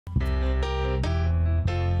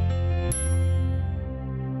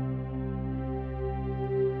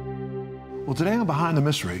Well, today on Behind the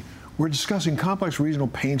Mystery, we're discussing complex regional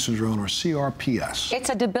pain syndrome, or CRPS. It's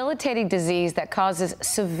a debilitating disease that causes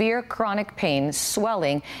severe chronic pain,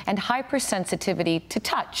 swelling, and hypersensitivity to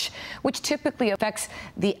touch, which typically affects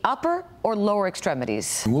the upper or lower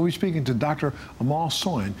extremities. And we'll be speaking to Dr. Amol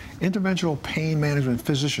Soin, interventional pain management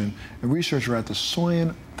physician and researcher at the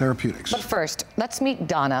Soin Therapeutics. But first, let's meet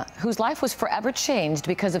Donna, whose life was forever changed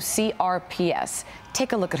because of CRPS.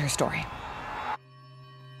 Take a look at her story.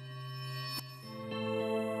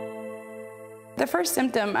 The first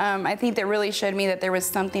symptom, I think that really showed me that there was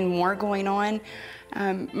something more going on.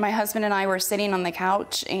 My husband and I were sitting on the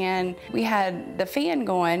couch and we had the fan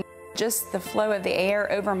going. Just the flow of the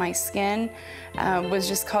air over my skin was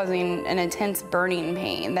just causing an intense burning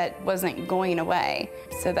pain that wasn't going away.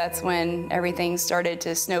 So that's when everything started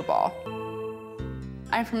to snowball.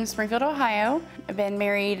 I'm from Springfield, Ohio. I've been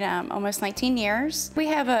married almost 19 years. We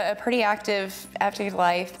have a pretty active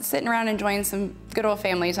life. Sitting around enjoying some good old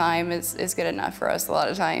family time is good enough for us a lot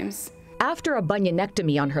of times. After a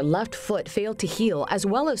bunionectomy on her left foot failed to heal, as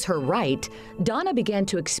well as her right, Donna began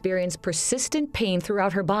to experience persistent pain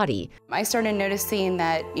throughout her body. I started noticing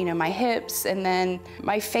that, my hips and then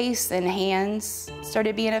my face and hands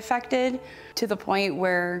started being affected to the point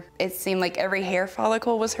where it seemed like every hair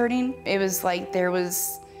follicle was hurting. It was like there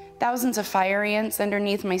was thousands of fire ants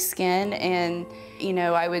underneath my skin, and,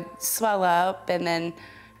 I would swell up, and then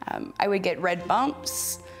I would get red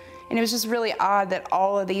bumps. And it was just really odd that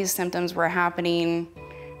all of these symptoms were happening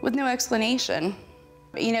with no explanation.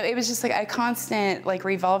 It was just like a constant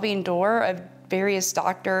revolving door of various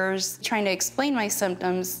doctors trying to explain my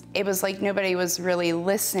symptoms. It was like nobody was really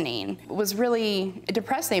listening. It was really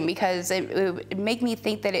depressing because it made me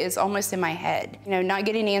think that it was almost in my head. Not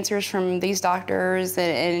getting answers from these doctors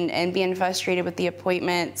and being frustrated with the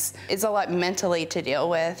appointments is a lot mentally to deal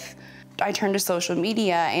with. I turned to social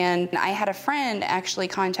media, and I had a friend actually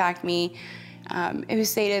contact me who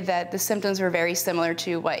stated that the symptoms were very similar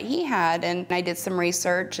to what he had, and I did some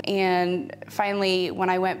research, and finally when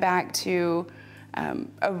I went back to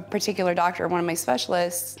a particular doctor, one of my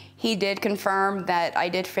specialists, he did confirm that I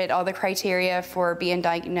did fit all the criteria for being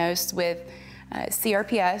diagnosed with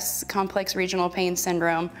CRPS, complex regional pain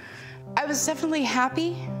syndrome. I was definitely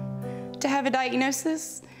happy to have a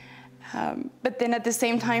diagnosis. But then at the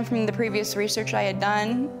same time, from the previous research I had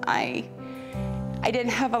done, I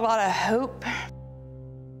didn't have a lot of hope.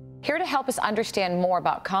 Here to help us understand more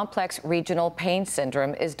about complex regional pain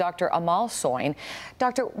syndrome is Dr. Amol Soin.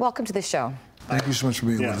 Doctor, welcome to the show. Thank you so much for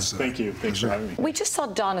being with us. Thank you. Thanks for having me. We just saw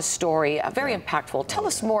Donna's story, very impactful. Tell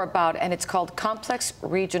us more about, and it's called complex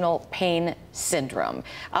regional pain syndrome.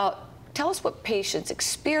 Tell us what patients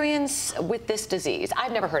experience with this disease.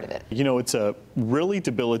 I've never heard of it. It's a really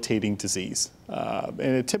debilitating disease, and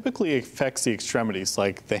it typically affects the extremities,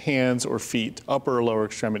 like the hands or feet, upper or lower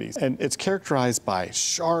extremities. And it's characterized by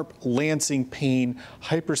sharp, lancing pain,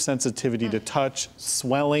 hypersensitivity to touch,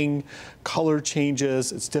 swelling, color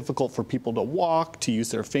changes. It's difficult for people to walk, to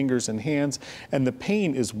use their fingers and hands, and the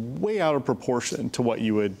pain is way out of proportion to what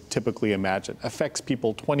you would typically imagine. Affects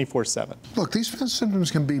people 24/7. Look, these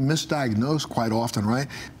symptoms can be misdiagnosed quite often, right?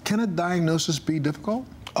 Can a diagnosis be difficult?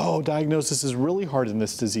 Oh, diagnosis is really hard in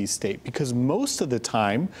this disease state because most of the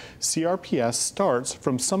time, CRPS starts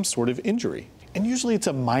from some sort of injury. And usually it's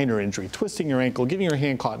a minor injury, twisting your ankle, getting your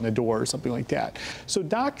hand caught in a door or something like that. So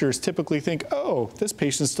doctors typically think, oh, this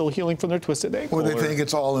patient's still healing from their twisted ankle. Or they think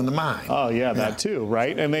it's all in the mind. Oh, yeah, that too,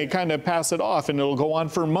 right? And they kind of pass it off, and it'll go on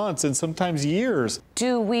for months and sometimes years.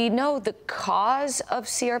 Do we know the cause of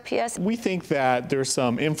CRPS? We think that there's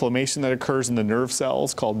some inflammation that occurs in the nerve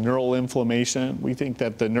cells called neural inflammation. We think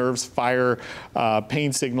that the nerves fire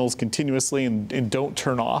pain signals continuously and don't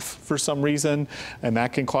turn off for some reason, and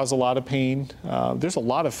that can cause a lot of pain. There's a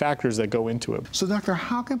lot of factors that go into it. So, doctor,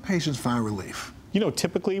 how can patients find relief?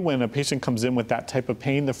 Typically when a patient comes in with that type of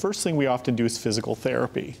pain, the first thing we often do is physical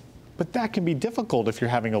therapy. But that can be difficult if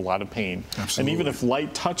you're having a lot of pain. Absolutely. And even if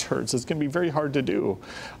light touch hurts, it's going to be very hard to do.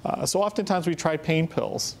 So oftentimes we try pain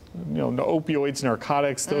pills. Opioids,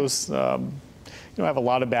 narcotics, those have a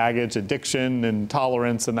lot of baggage, addiction and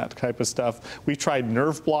tolerance and that type of stuff. We tried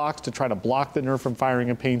nerve blocks to try to block the nerve from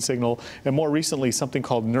firing a pain signal, and more recently something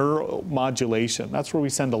called neuromodulation. That's where we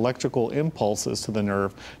send electrical impulses to the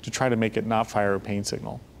nerve to try to make it not fire a pain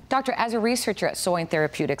signal. Doctor, as a researcher at Soin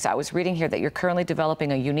Therapeutics, I was reading here that you're currently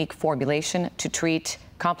developing a unique formulation to treat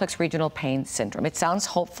complex regional pain syndrome. It sounds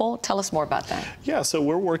hopeful. Tell us more about that. Yeah, so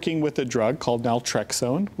we're working with a drug called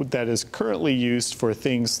Naltrexone that is currently used for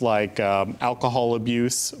things like alcohol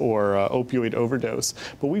abuse or opioid overdose.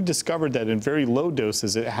 But we've discovered that in very low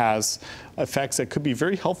doses, it has effects that could be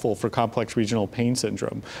very helpful for complex regional pain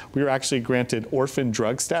syndrome. We were actually granted orphan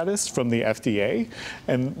drug status from the FDA.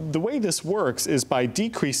 And the way this works is by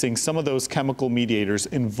decreasing some of those chemical mediators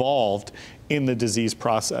involved in the disease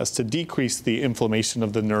process to decrease the inflammation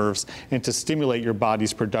of the nerves and to stimulate your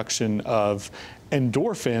body's production of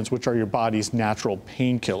endorphins, which are your body's natural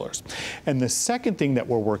painkillers. And the second thing that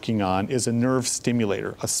we're working on is a nerve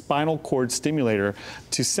stimulator, a spinal cord stimulator,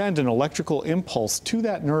 to send an electrical impulse to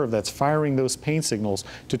that nerve that's firing those pain signals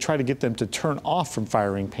to try to get them to turn off from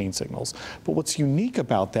firing pain signals. But what's unique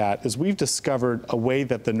about that is we've discovered a way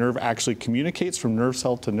that the nerve actually communicates from nerve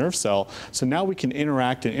cell to nerve cell. So now we can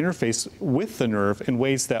interact and interface with the nerve in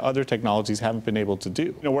ways that other technologies haven't been able to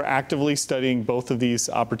do. We're actively studying both of these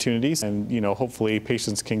opportunities, and hopefully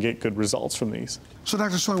patients can get good results from these. So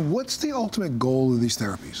Dr. Soin, what's the ultimate goal of these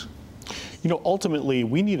therapies? Ultimately,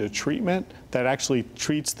 we need a treatment that actually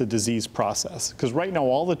treats the disease process. Because right now,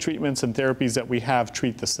 all the treatments and therapies that we have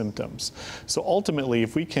treat the symptoms. So ultimately,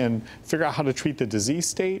 if we can figure out how to treat the disease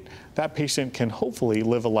state, that patient can hopefully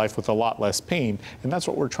live a life with a lot less pain. And that's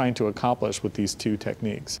what we're trying to accomplish with these two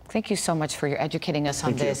techniques. Thank you so much for educating us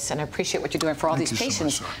on this. And I appreciate what you're doing for all these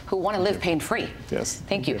patients who want to live pain-free. Yes.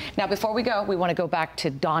 Thank you. Now, before we go, we want to go back to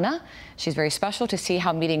Donna. She's very special to see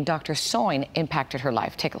how meeting Dr. Soin impacted her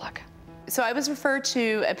life. Take a look. So I was referred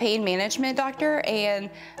to a pain management doctor, and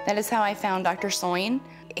that is how I found Dr. Soin.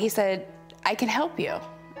 He said, I can help you.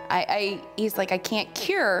 He's like, I can't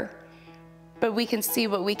cure, but we can see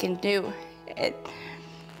what we can do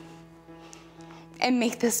and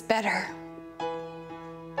make this better.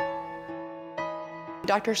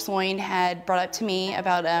 Dr. Soin had brought up to me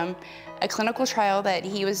about a clinical trial that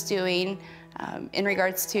he was doing in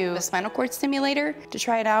regards to a spinal cord stimulator to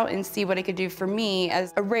try it out and see what it could do for me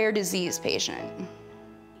as a rare disease patient.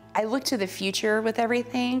 I look to the future with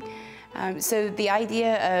everything. So the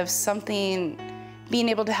idea of something being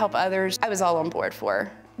able to help others, I was all on board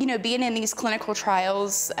for. Being in these clinical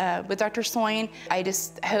trials with Dr. Soin, I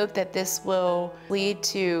just hope that this will lead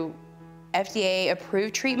to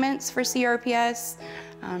FDA-approved treatments for CRPS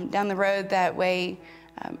down the road. That way,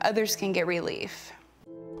 others can get relief.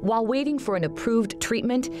 While waiting for an approved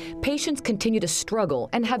treatment, patients continue to struggle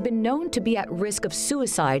and have been known to be at risk of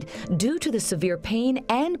suicide due to the severe pain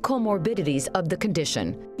and comorbidities of the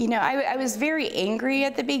condition. I was very angry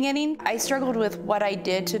at the beginning. I struggled with what I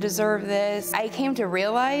did to deserve this. I came to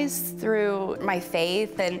realize through my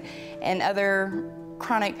faith and other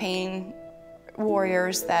chronic pain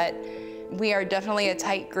warriors that we are definitely a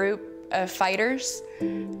tight group of fighters.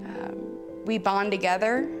 We bond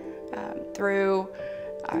together through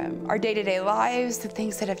our day-to-day lives, the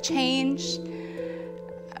things that have changed,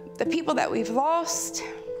 the people that we've lost.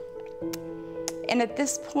 And at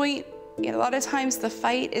this point, a lot of times the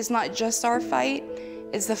fight is not just our fight,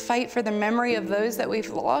 it's the fight for the memory of those that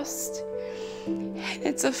we've lost.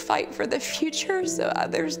 It's a fight for the future so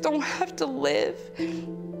others don't have to live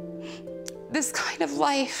this kind of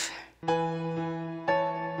life.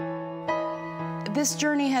 This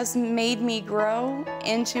journey has made me grow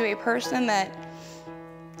into a person that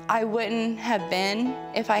I wouldn't have been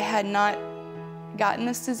if I had not gotten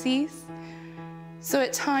this disease. So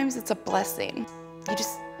at times it's a blessing. You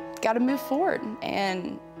just gotta move forward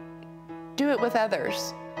and do it with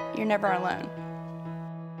others. You're never alone.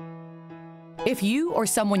 If you or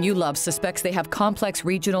someone you love suspects they have complex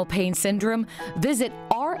regional pain syndrome, visit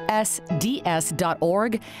rsds.org.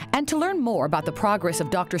 And to learn more about the progress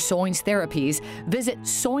of Dr. Soin's therapies, visit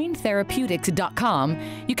sointherapeutics.com.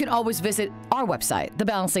 You can always visit our website,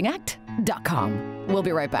 thebalancingact.com. We'll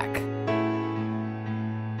be right back.